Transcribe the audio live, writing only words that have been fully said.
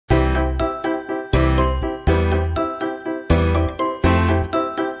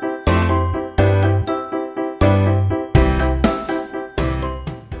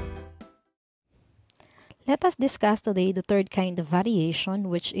Let us discuss today the third kind of variation,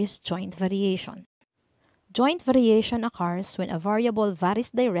 which is joint variation. Joint variation occurs when a variable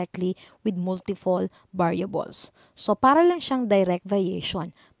varies directly with multiple variables. So, para lang siyang direct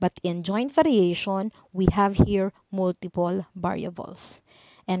variation. But in joint variation, we have here multiple variables.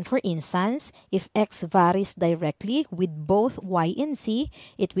 And for instance, if x varies directly with both y and z,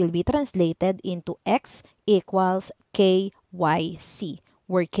 it will be translated into x equals kyc,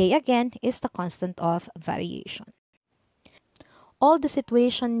 where k again is the constant of variation. All the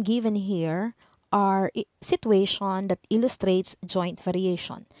situation given here are situation that illustrates joint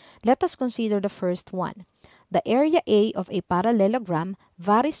variation. Let us consider the first one. The area A of a parallelogram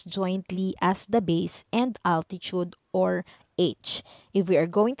varies jointly as the base and altitude, or h. If we are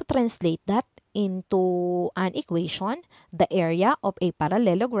going to translate that into an equation, the area of a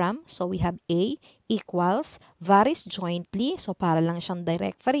parallelogram, so we have A equals varies jointly, so para lang siyang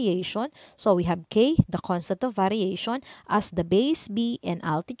direct variation. So we have K, the constant of variation, as the base B and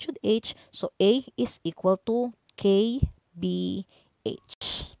altitude h, so A is equal to KBH.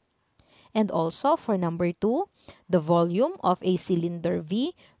 And also for number 2, the volume of a cylinder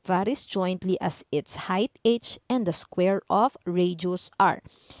V varies jointly as its height h and the square of radius r.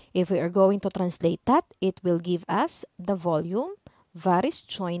 If we are going to translate that, it will give us the volume varies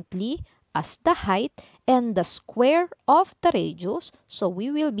jointly as the height and the square of the radius, so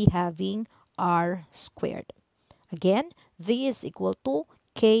we will be having r squared. Again, V is equal to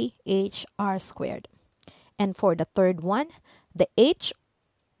KHR squared. And for the third one, the heat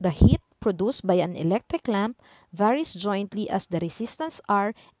produced by an electric lamp varies jointly as the resistance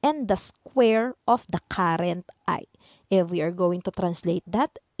R and the square of the current I. If we are going to translate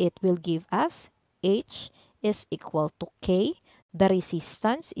that, it will give us H is equal to K, the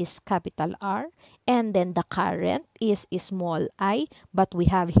resistance is capital R, and then the current is small I, but we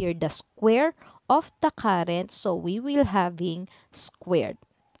have here the square of the current, so we will having squared.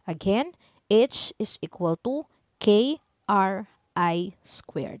 Again, H is equal to KRI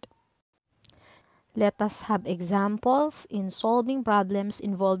squared. Let us have examples in solving problems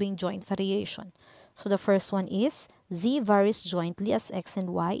involving joint variation. So the first one is z varies jointly as x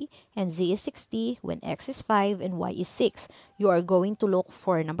and y, and z is 60 when x is 5 and y is 6. You are going to look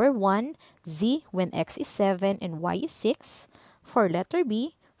for number 1, z when x is 7 and y is 6. For letter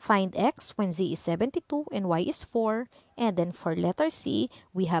B, find x when z is 72 and y is 4. And then for letter C,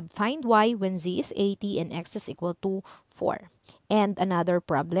 we have find y when z is 80 and x is equal to 4. And another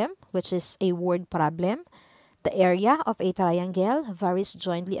problem, which is a word problem. The area of a triangle varies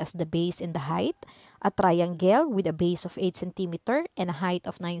jointly as the base and the height. A triangle with a base of 8 cm and a height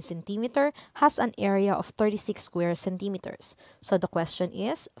of 9 cm has an area of 36 square centimeters. So the question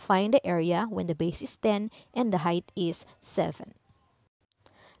is, find the area when the base is 10 and the height is 7.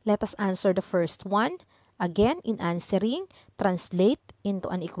 Let us answer the first one. Again, in answering, translate into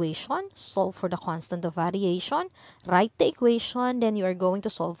an equation, solve for the constant of variation, write the equation, then you are going to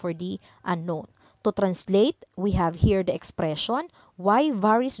solve for the unknown. To translate, we have here the expression, y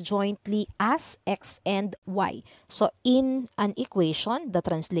varies jointly as x and y. So, in an equation, the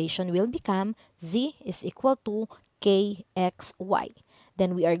translation will become z is equal to kxy.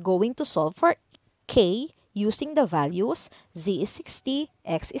 Then we are going to solve for k using the values, z is 60,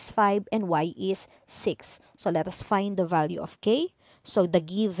 x is 5, and y is 6. So let us find the value of k. So the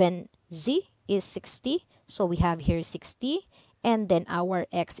given z is 60. So we have here 60. And then our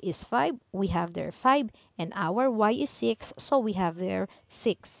x is 5. We have there 5. And our y is 6. So we have there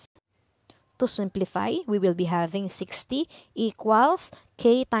 6. To simplify, we will be having 60 equals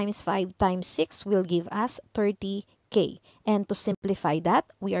k times 5 times 6 will give us 30k. And to simplify that,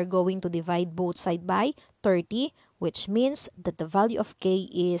 we are going to divide both sides by 30, which means that the value of k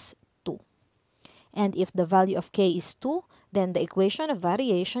is 2. And if the value of k is 2, then the equation of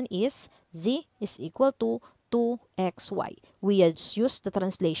variation is z is equal to 2xy. We just use the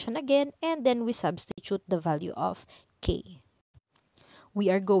translation again, and then we substitute the value of k. We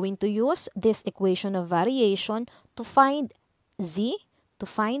are going to use this equation of variation to find z, to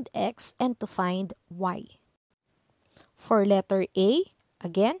find x, and to find y. For letter A,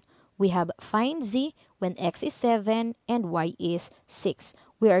 again, we have find z when x is 7 and y is 6.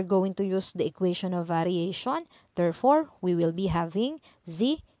 We are going to use the equation of variation. Therefore, we will be having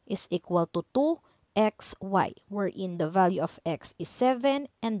z is equal to 2xy, wherein the value of x is 7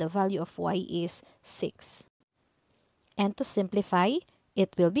 and the value of y is 6. And to simplify,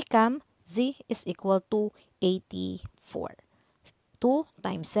 it will become z is equal to 84. 2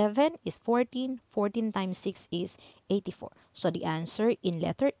 times 7 is 14. 14 times 6 is 84. So the answer in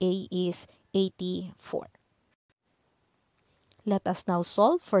letter A is 84. Let us now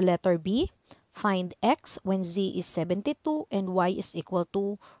solve for letter B. Find x when z is 72 and y is equal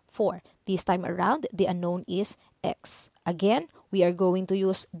to 4. This time around, the unknown is x. Again, we are going to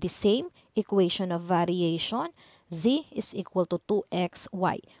use the same equation of variation. Z is equal to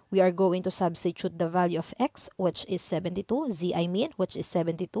 2xy. We are going to substitute the value of x, which is 72, which is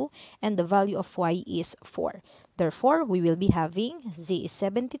 72, and the value of y is 4. Therefore, we will be having z is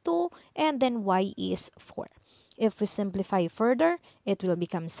 72 and then y is 4. If we simplify further, it will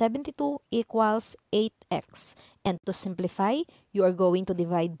become 72 equals 8x. And to simplify, you are going to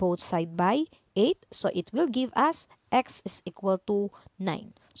divide both sides by 8. So it will give us x is equal to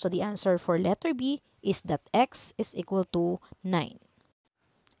 9. So the answer for letter B is that x is equal to 9.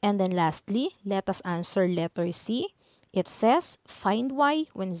 And then lastly, let us answer letter C. It says, find y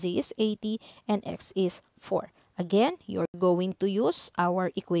when z is 80 and x is 4. Again, you're going to use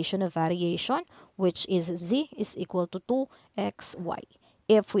our equation of variation, which is z is equal to 2xy.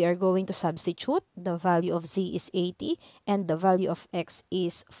 If we are going to substitute, the value of z is 80 and the value of x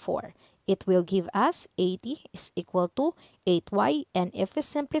is 4. It will give us 80 is equal to 8y, and if we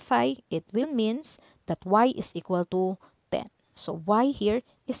simplify, it will means that y is equal to 10. So y here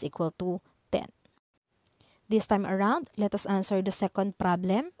is equal to 10. This time around, let us answer the second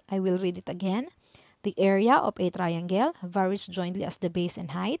problem. I will read it again. The area of a triangle varies jointly as the base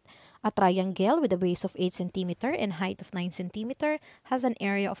and height. A triangle with a base of 8 cm and height of 9 cm has an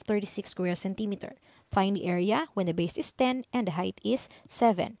area of 36 square centimeter. Find the area when the base is 10 and the height is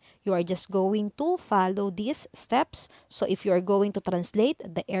 7. You are just going to follow these steps. So if you are going to translate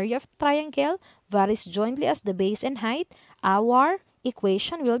the area of triangle varies jointly as the base and height, our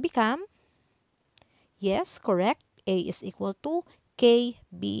equation will become, yes, correct, A is equal to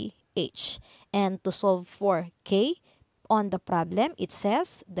KBH. And to solve for K, on the problem, it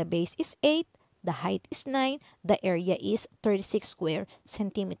says the base is 8, the height is 9, the area is 36 square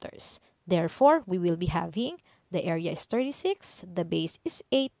centimeters. Therefore, we will be having the area is 36, the base is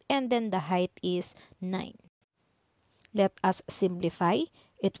 8, and then the height is 9. Let us simplify.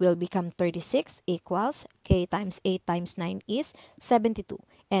 It will become 36 equals K times 8 times 9 is 72.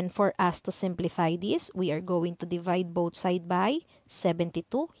 And for us to simplify this, we are going to divide both sides by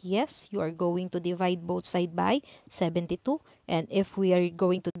 72. Yes, you are going to divide both sides by 72. And if we are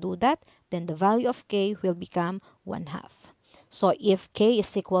going to do that, then the value of K will become 1/2. So if K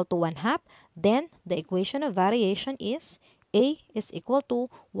is equal to 1/2, then the equation of variation is A is equal to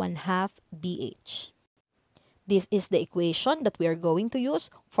 1/2 BH. This is the equation that we are going to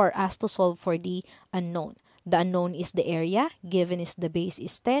use for us to solve for the unknown. The unknown is the area, given is the base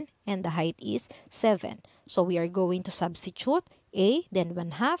is 10, and the height is 7. So we are going to substitute A, then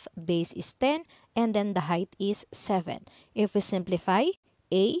 1/2, base is 10, and then the height is 7. If we simplify,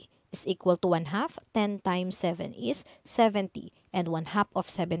 A is equal to 1/2, 10 times 7 is 70, and 1/2 of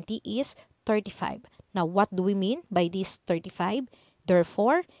 70 is 35. Now, what do we mean by this 35?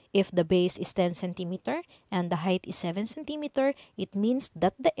 Therefore, if the base is 10 cm and the height is 7 cm, it means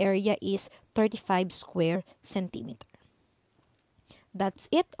that the area is 35 square centimeter. That's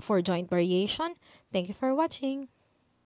it for joint variation. Thank you for watching.